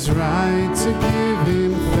is right to give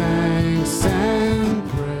him thanks and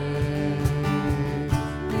praise.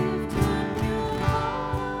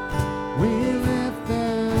 We lift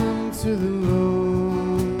them to the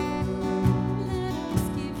Lord. Let us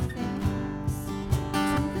give thanks to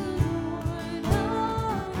the Lord our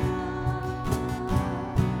God.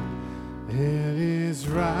 It is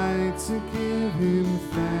right to give him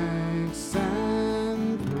thanks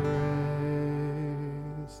and praise.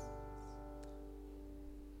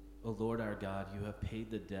 O Lord our God, you have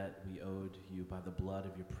paid the debt we owed you by the blood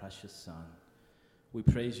of your precious Son. We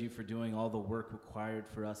praise you for doing all the work required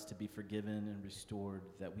for us to be forgiven and restored,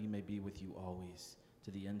 that we may be with you always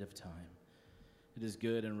to the end of time. It is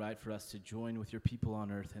good and right for us to join with your people on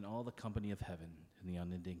earth and all the company of heaven in the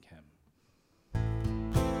unending hymn.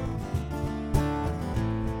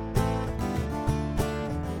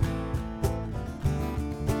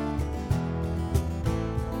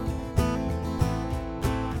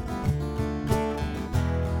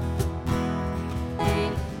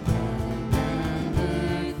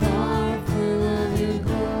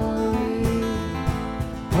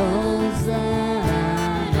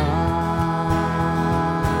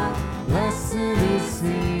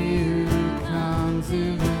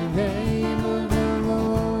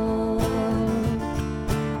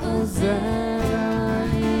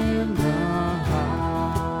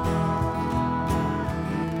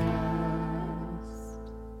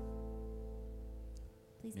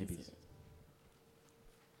 Please be Maybe. seated.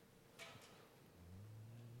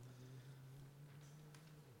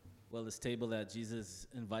 Well, this table that Jesus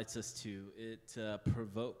invites us to, it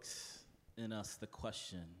provokes in us the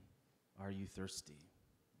question, are you thirsty?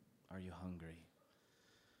 Are you hungry?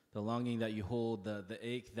 The longing that you hold, the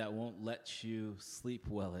ache that won't let you sleep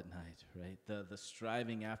well at night, right? The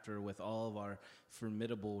striving after with all of our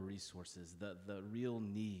formidable resources, the real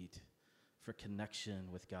need for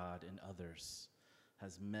connection with God and others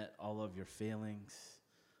has met all of your failings,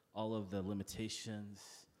 all of the limitations,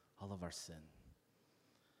 all of our sin.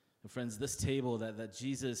 And friends, this table that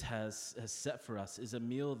Jesus has set for us is a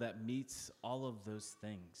meal that meets all of those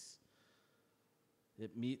things.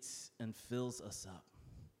 It meets and fills us up.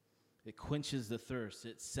 It quenches the thirst.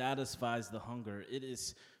 It satisfies the hunger. It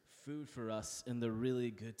is food for us in the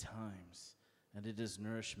really good times. And it is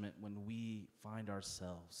nourishment when we find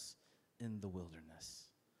ourselves in the wilderness.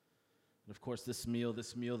 And of course, this meal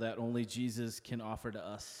that only Jesus can offer to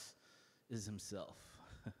us is himself.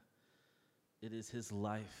 It is his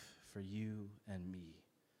life for you and me,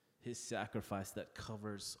 his sacrifice that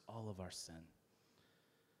covers all of our sin.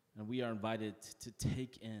 And we are invited to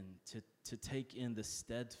take in the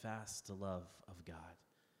steadfast love of God,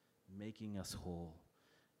 making us whole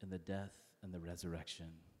in the death and the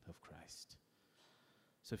resurrection of Christ.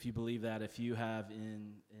 So if you believe that, if you have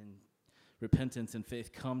in repentance and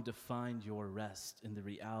faith come to find your rest in the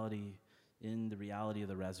reality of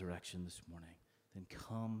the resurrection this morning, then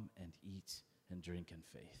come and eat and drink in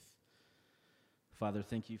faith. Father,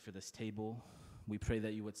 thank you for this table. We pray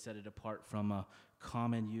that you would set it apart from a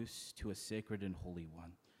common use to a sacred and holy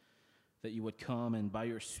one, that you would come and by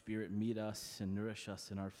your Spirit meet us and nourish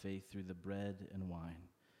us in our faith through the bread and wine.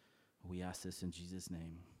 We ask this in Jesus'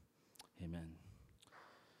 name. Amen.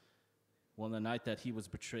 Well, on the night that he was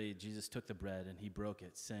betrayed, Jesus took the bread and he broke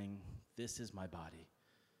it, saying, "This is my body,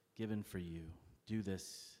 given for you. Do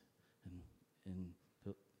this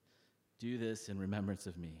in remembrance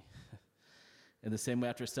of me." In the same way,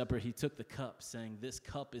 after supper, he took the cup, saying, "This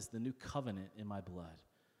cup is the new covenant in my blood.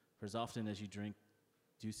 For as often as you drink,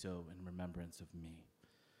 do so in remembrance of me."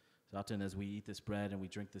 As often as we eat this bread and we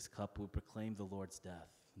drink this cup, we proclaim the Lord's death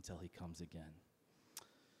until he comes again.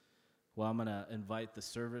 Well, I'm going to invite the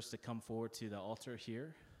servers to come forward to the altar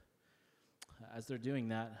here. As they're doing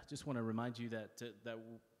that, I just want to remind you that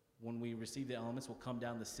when we receive the elements, we'll come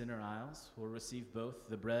down the center aisles. We'll receive both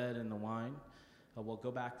the bread and the wine. We'll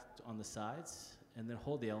go back on the sides and then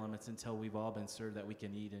hold the elements until we've all been served, that we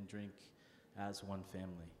can eat and drink as one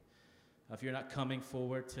family. If you're not coming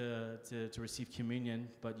forward to receive communion,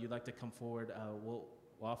 but you'd like to come forward, we'll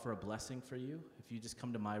offer a blessing for you. If you just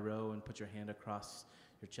come to my row and put your hand across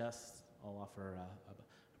your chest, I'll offer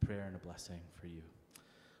a prayer and a blessing for you.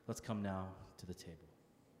 Let's come now to the table.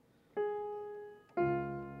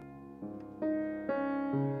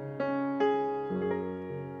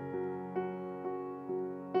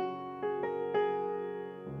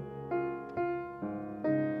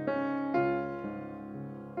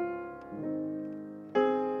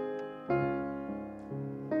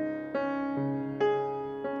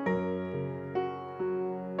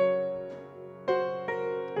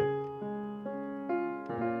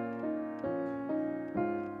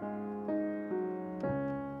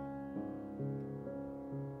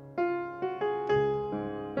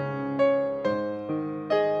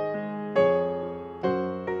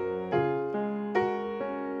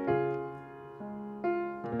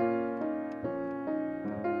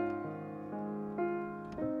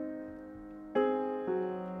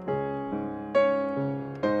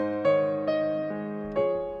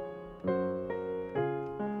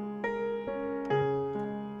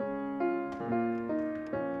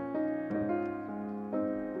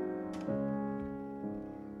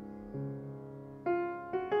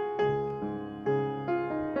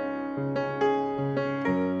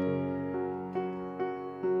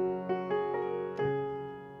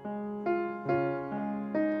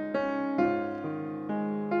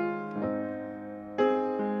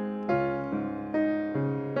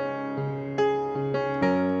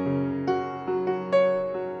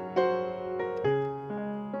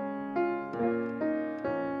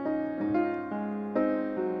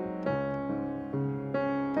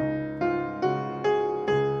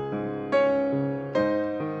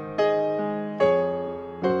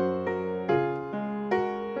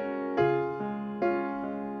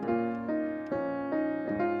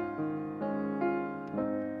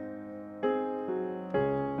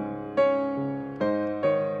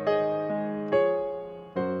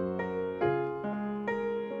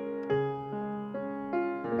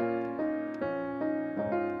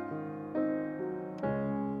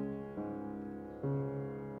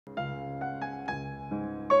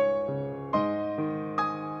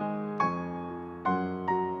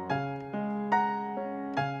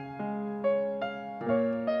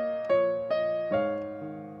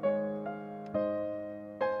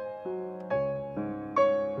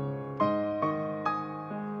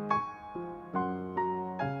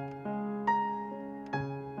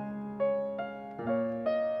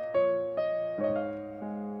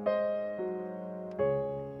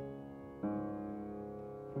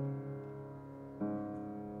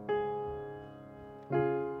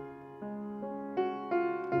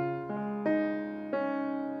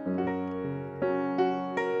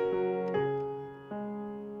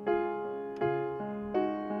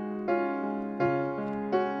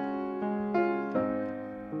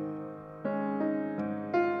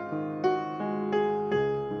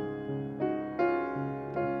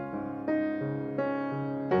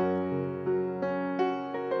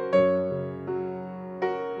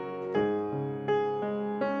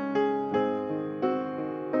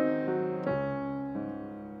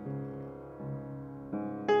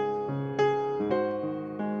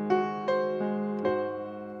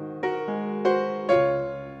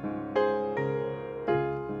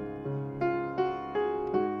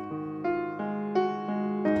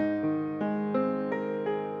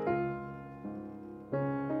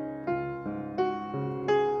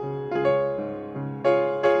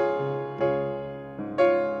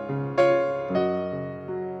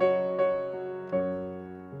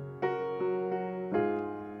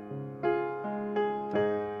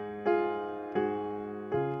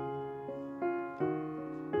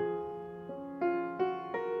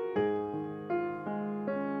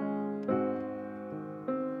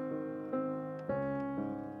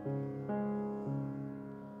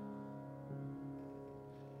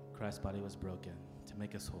 Christ's body was broken to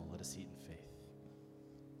make us whole. Let us eat in faith.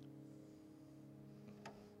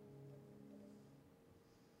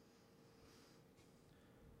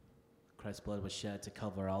 Christ's blood was shed to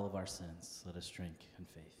cover all of our sins. Let us drink in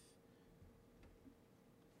faith.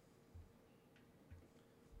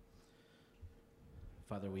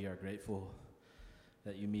 Father, we are grateful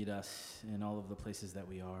that you meet us in all of the places that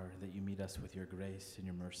we are, that you meet us with your grace and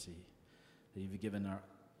your mercy, that you've given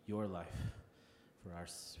your life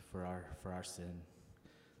for our sin,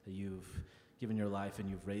 that you've given your life and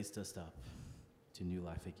you've raised us up to new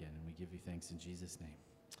life again. And we give you thanks in Jesus' name.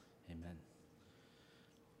 Amen.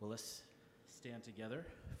 Well, let's stand together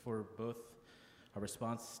for both our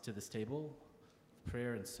response to this table,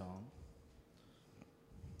 prayer and song.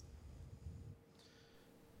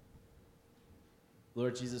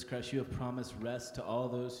 Lord Jesus Christ, you have promised rest to all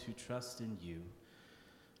those who trust in you.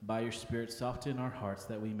 By your Spirit, soften our hearts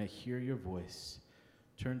that we may hear your voice,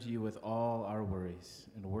 turn to you with all our worries,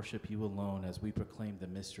 and worship you alone as we proclaim the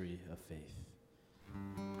mystery of faith.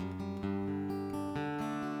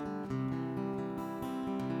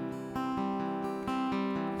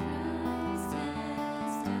 Christ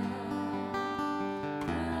has died.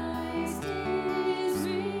 Christ is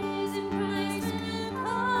risen. Christ will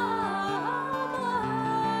come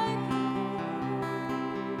again.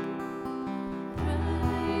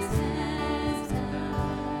 Christ has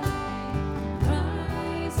died.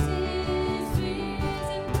 Christ is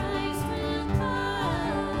risen. Christ will come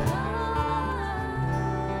again.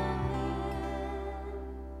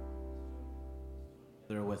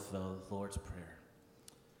 Together with the Lord's Prayer.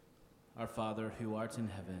 Our Father, who art in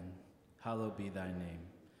heaven, hallowed be thy name.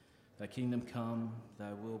 Thy kingdom come,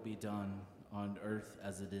 thy will be done, on earth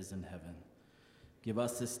as it is in heaven. Give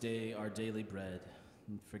us this day our daily bread,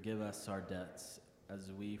 and forgive us our debts,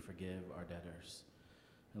 as we forgive our debtors.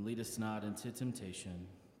 And lead us not into temptation,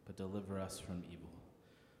 but deliver us from evil.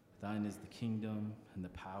 Thine is the kingdom, and the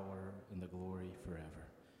power, and the glory forever.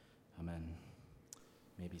 Amen.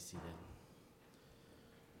 You may be seated.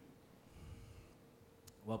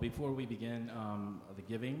 Well, before we begin the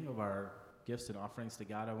giving of our gifts and offerings to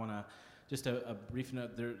God, I want to just a brief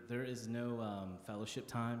note. There is no fellowship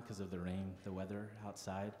time because of the rain, the weather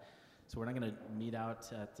outside. So we're not going to meet out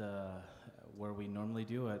at where we normally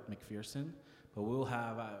do at McPherson, but we'll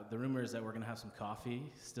have, the rumor is that we're going to have some coffee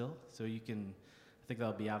still. So you can, I think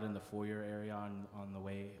that'll be out in the foyer area on the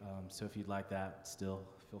way. So if you'd like that still,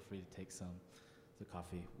 feel free to take some of the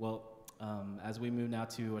coffee. Well, as we move now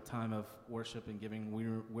to a time of worship and giving,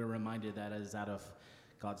 we're reminded that it is out of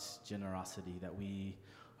God's generosity that we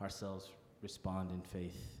ourselves respond in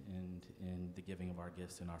faith and in the giving of our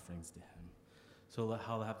gifts and offerings to Him. So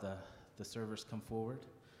I'll have the servers come forward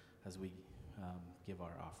as we give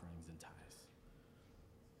our offerings and tithes.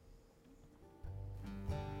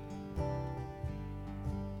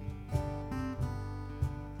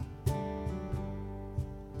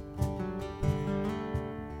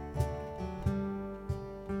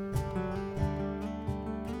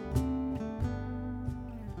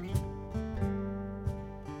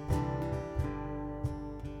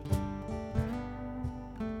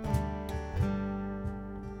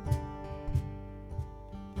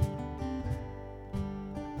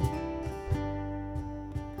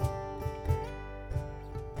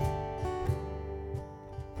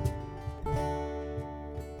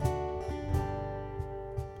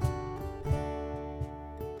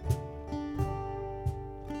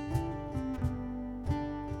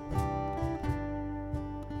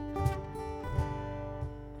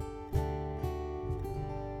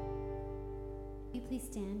 Will you please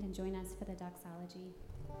stand and join us for the doxology?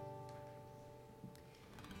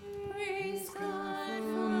 Praise God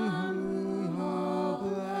from whom all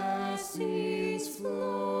blessings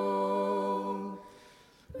flow.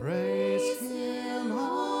 Praise Him,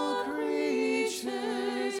 all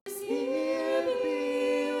creatures here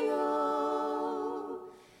below.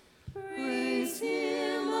 Praise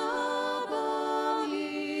Him above,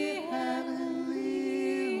 ye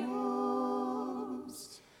heavenly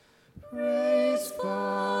hosts. Praise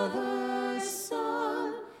Father,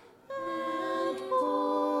 Son,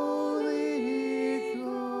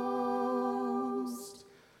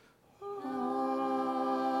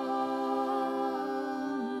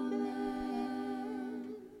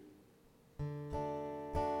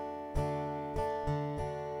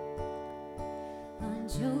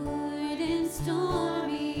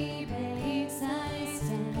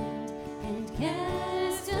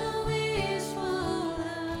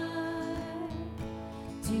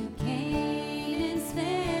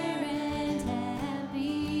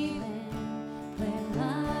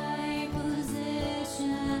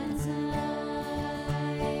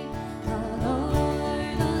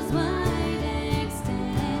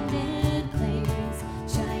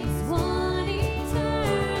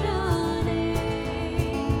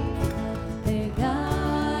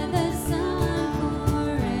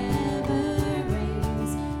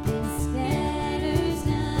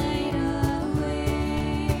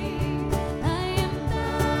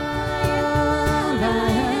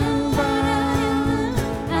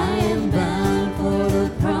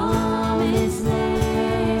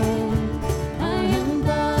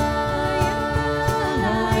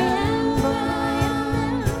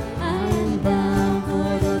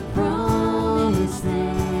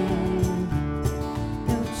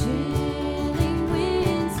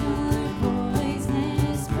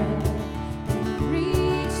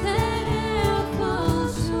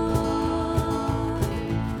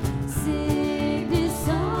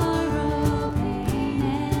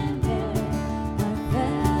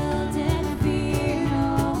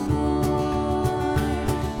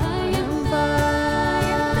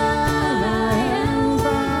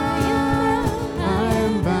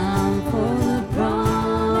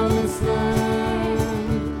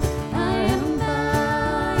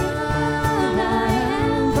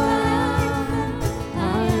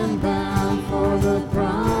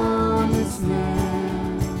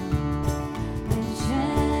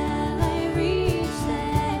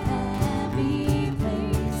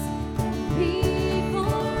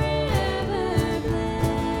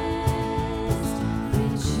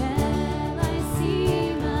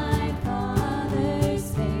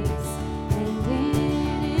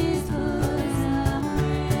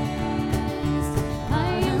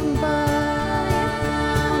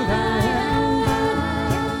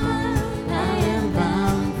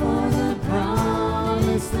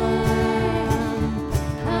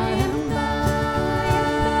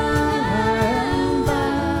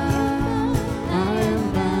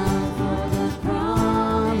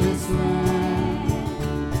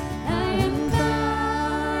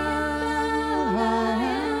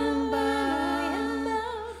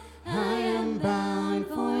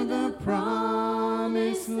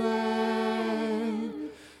 land.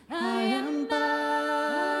 I am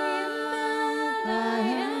bound, I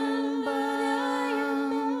am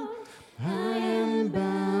bound, I am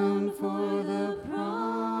bound for the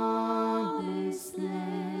promised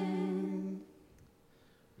land.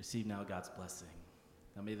 Receive now God's blessing.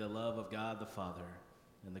 Now may the love of God the Father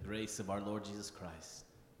and the grace of our Lord Jesus Christ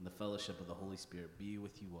and the fellowship of the Holy Spirit be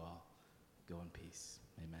with you all. Go in peace.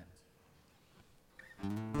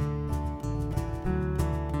 Amen.